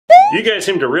You guys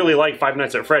seem to really like Five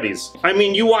Nights at Freddy's. I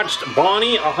mean, you watched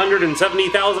Bonnie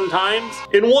 170,000 times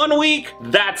in 1 week?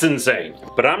 That's insane.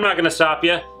 But I'm not gonna stop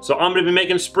you, so I'm gonna be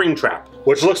making Springtrap,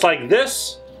 which looks like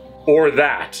this or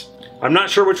that. I'm not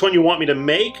sure which one you want me to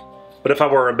make, but if I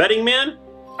were a betting man,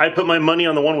 I'd put my money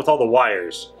on the one with all the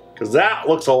wires, because that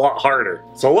looks a lot harder.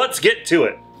 So let's get to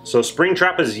it. So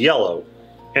Springtrap is yellow,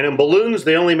 and in balloons,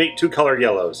 they only make 2 color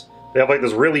yellows. They have like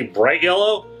this really bright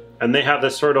yellow, and they have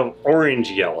this sort of orange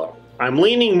yellow. I'm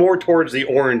leaning more towards the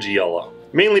orange yellow,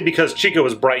 mainly because Chico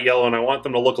is bright yellow and I want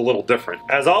them to look a little different.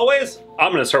 As always,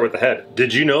 I'm gonna start with the head.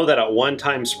 Did you know that at one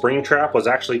time Springtrap was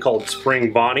actually called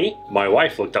Spring Bonnie? My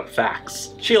wife looked up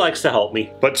facts. She likes to help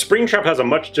me. But Springtrap has a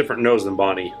much different nose than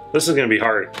Bonnie. This is gonna be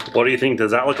hard. What do you think? Does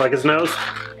that look like his nose?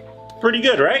 Pretty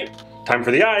good, right? Time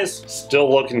for the eyes. Still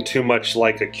looking too much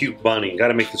like a cute bunny.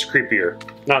 Gotta make this creepier.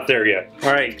 Not there yet.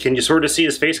 All right, can you sort of see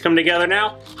his face come together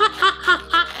now?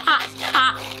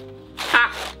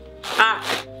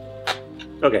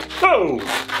 Okay. Oh!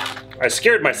 I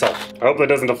scared myself. I hope that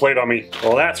doesn't deflate on me.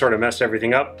 Well, that sort of messed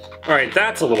everything up. All right,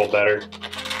 that's a little better.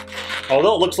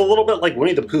 Although it looks a little bit like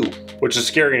Winnie the Pooh, which is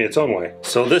scary in its own way.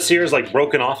 So this ear is like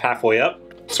broken off halfway up.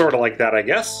 Sort of like that, I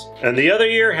guess. And the other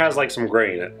ear has like some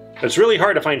gray in it. It's really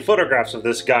hard to find photographs of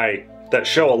this guy that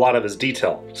show a lot of his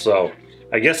detail. So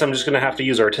I guess I'm just gonna have to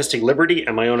use artistic liberty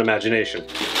and my own imagination.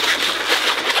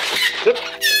 Yep.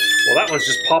 Well, that one's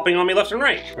just popping on me left and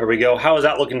right. There we go. How is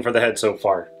that looking for the head so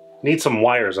far? Need some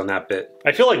wires on that bit.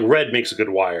 I feel like red makes a good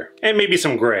wire. And maybe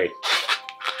some gray.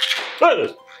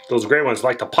 Ugh, those gray ones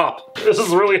like to pop. This is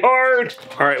really hard.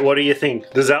 All right, what do you think?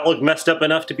 Does that look messed up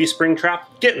enough to be Springtrap?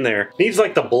 Getting there. Needs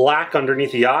like the black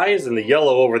underneath the eyes and the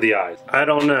yellow over the eyes. I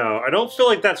don't know. I don't feel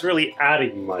like that's really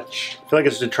adding much. I feel like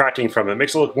it's detracting from it.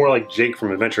 Makes it look more like Jake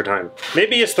from Adventure Time.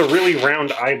 Maybe it's the really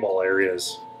round eyeball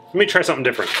areas. Let me try something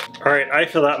different. All right, I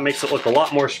feel that makes it look a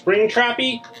lot more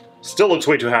Springtrappy. Still looks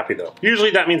way too happy though.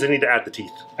 Usually that means I need to add the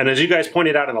teeth. And as you guys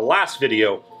pointed out in the last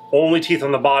video, only teeth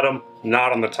on the bottom,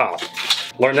 not on the top.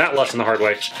 Learned that lesson the hard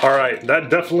way. All right, that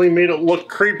definitely made it look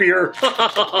creepier.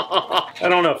 I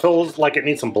don't know, it feels like it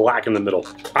needs some black in the middle.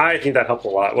 I think that helped a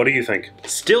lot. What do you think?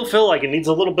 Still feel like it needs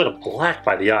a little bit of black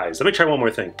by the eyes. Let me try one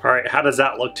more thing. All right, how does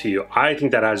that look to you? I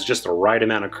think that has just the right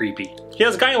amount of creepy. He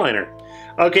has guy liner.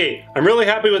 Okay, I'm really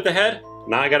happy with the head.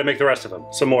 Now I gotta make the rest of him.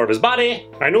 Some more of his body.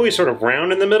 I know he's sort of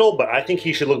round in the middle, but I think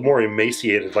he should look more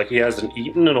emaciated, like he hasn't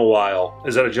eaten in a while.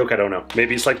 Is that a joke? I don't know.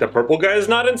 Maybe it's like the purple guy is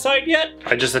not inside yet?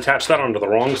 I just attached that onto the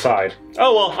wrong side.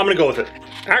 Oh well, I'm gonna go with it.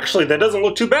 Actually, that doesn't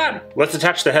look too bad. Let's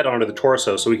attach the head onto the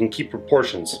torso so we can keep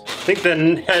proportions. I think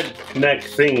the head neck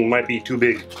thing might be too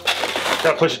big.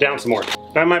 Gotta push it down some more.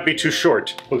 That might be too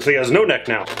short. Looks like he has no neck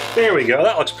now. There we go,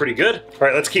 that looks pretty good. All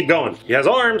right, let's keep going. He has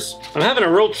arms. I'm having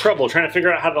a real trouble trying to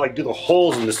figure out how to like do the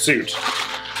holes in the suit.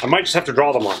 I might just have to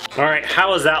draw them on. All right,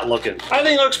 how is that looking? I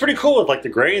think it looks pretty cool with like the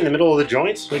gray in the middle of the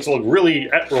joints. Makes it look really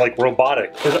like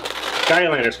robotic. Guy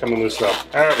liner's coming loose though.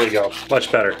 There we go,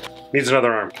 much better. Needs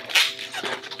another arm.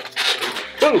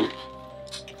 Ooh.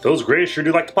 Those grays sure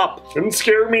do like to pop. Didn't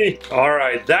scare me. All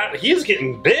right, he's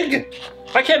getting big.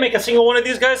 I can't make a single one of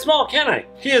these guys small, can I?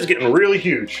 He is getting really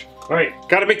huge. All right,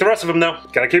 gotta make the rest of them though.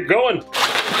 Gotta keep going.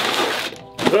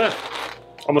 Ugh,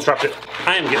 almost dropped it.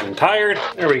 I am getting tired.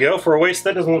 There we go. For a waist,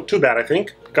 that doesn't look too bad, I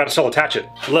think. Gotta still attach it.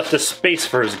 Left a space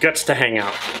for his guts to hang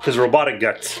out. His robotic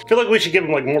guts. I feel like we should give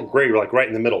him like more gray, like right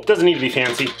in the middle. Doesn't need to be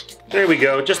fancy. There we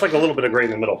go. Just like a little bit of gray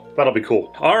in the middle. That'll be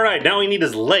cool. All right, now we need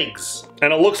his legs.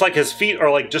 And it looks like his feet are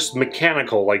like just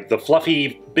mechanical. Like the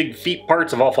fluffy big feet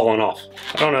parts have all fallen off.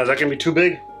 I don't know, is that gonna be too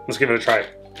big? Let's give it a try.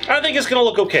 I think it's gonna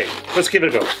look okay. Let's give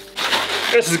it a go.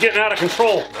 This is getting out of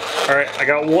control. All right, I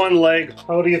got one leg.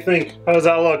 How do you think? How does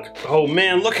that look? Oh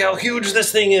man, look how huge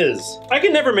this thing is. I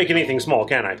can never make anything small,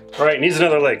 can I? All right, needs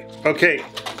another leg. Okay,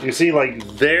 you see like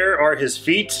there are his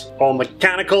feet, all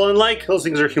mechanical and like. Those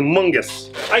things are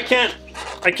humongous. I can't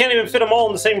even fit them all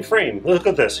in the same frame. Look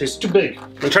at this, he's too big.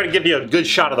 I'm gonna try to give you a good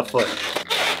shot of the foot.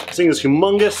 This thing is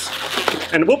humongous.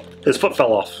 And whoop, his foot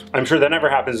fell off. I'm sure that never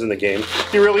happens in the game.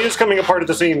 He really is coming apart at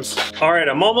the seams. All right,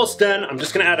 I'm almost done. I'm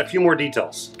just gonna add a few more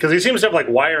details because he seems to have like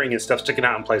wiring and stuff sticking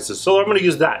out in places. So I'm gonna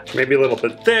use that. Maybe a little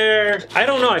bit there. I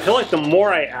don't know, I feel like the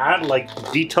more I add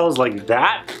like details like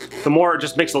that, the more it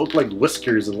just makes it look like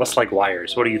whiskers and less like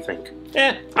wires. What do you think?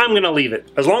 I'm gonna leave it.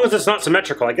 As long as it's not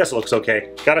symmetrical, I guess it looks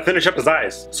okay. Gotta finish up his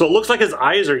eyes. So it looks like his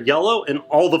eyes are yellow in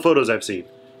all the photos I've seen.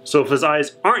 So if his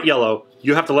eyes aren't yellow,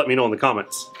 you have to let me know in the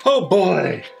comments. Oh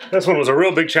boy, this one was a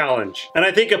real big challenge. And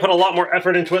I think I put a lot more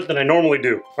effort into it than I normally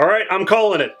do. All right, I'm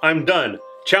calling it, I'm done.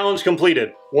 Challenge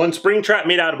completed. One Springtrap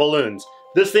made out of balloons.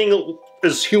 This thing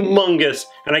is humongous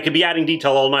and I could be adding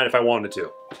detail all night if I wanted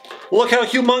to. Look how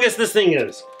humongous this thing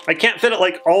is. I can't fit it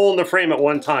like all in the frame at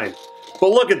one time. But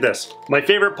look at this. My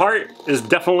favorite part is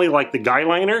definitely like the guy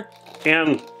liner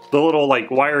and the little like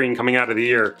wiring coming out of the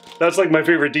ear. That's like my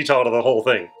favorite detail out of the whole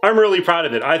thing. I'm really proud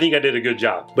of it. I think I did a good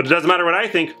job. But it doesn't matter what I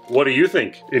think. What do you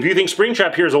think? If you think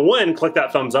Springtrap here is a win, click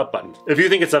that thumbs up button. If you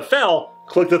think it's a fail,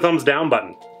 click the thumbs down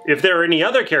button. If there are any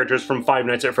other characters from Five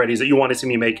Nights at Freddy's that you want to see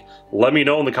me make, let me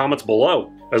know in the comments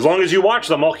below. As long as you watch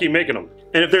them, I'll keep making them.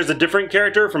 And if there's a different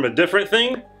character from a different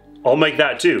thing, I'll make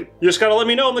that too. You just gotta let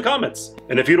me know in the comments.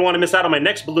 And if you don't want to miss out on my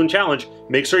next balloon challenge,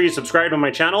 make sure you subscribe to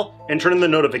my channel and turn the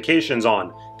notifications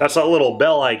on. That's that little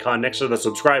bell icon next to the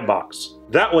subscribe box.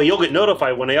 That way you'll get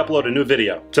notified when I upload a new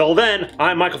video. Till then,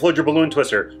 I'm Michael Floyd, your balloon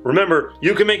twister. Remember,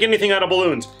 you can make anything out of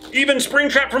balloons, even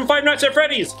Springtrap from Five Nights at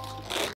Freddy's.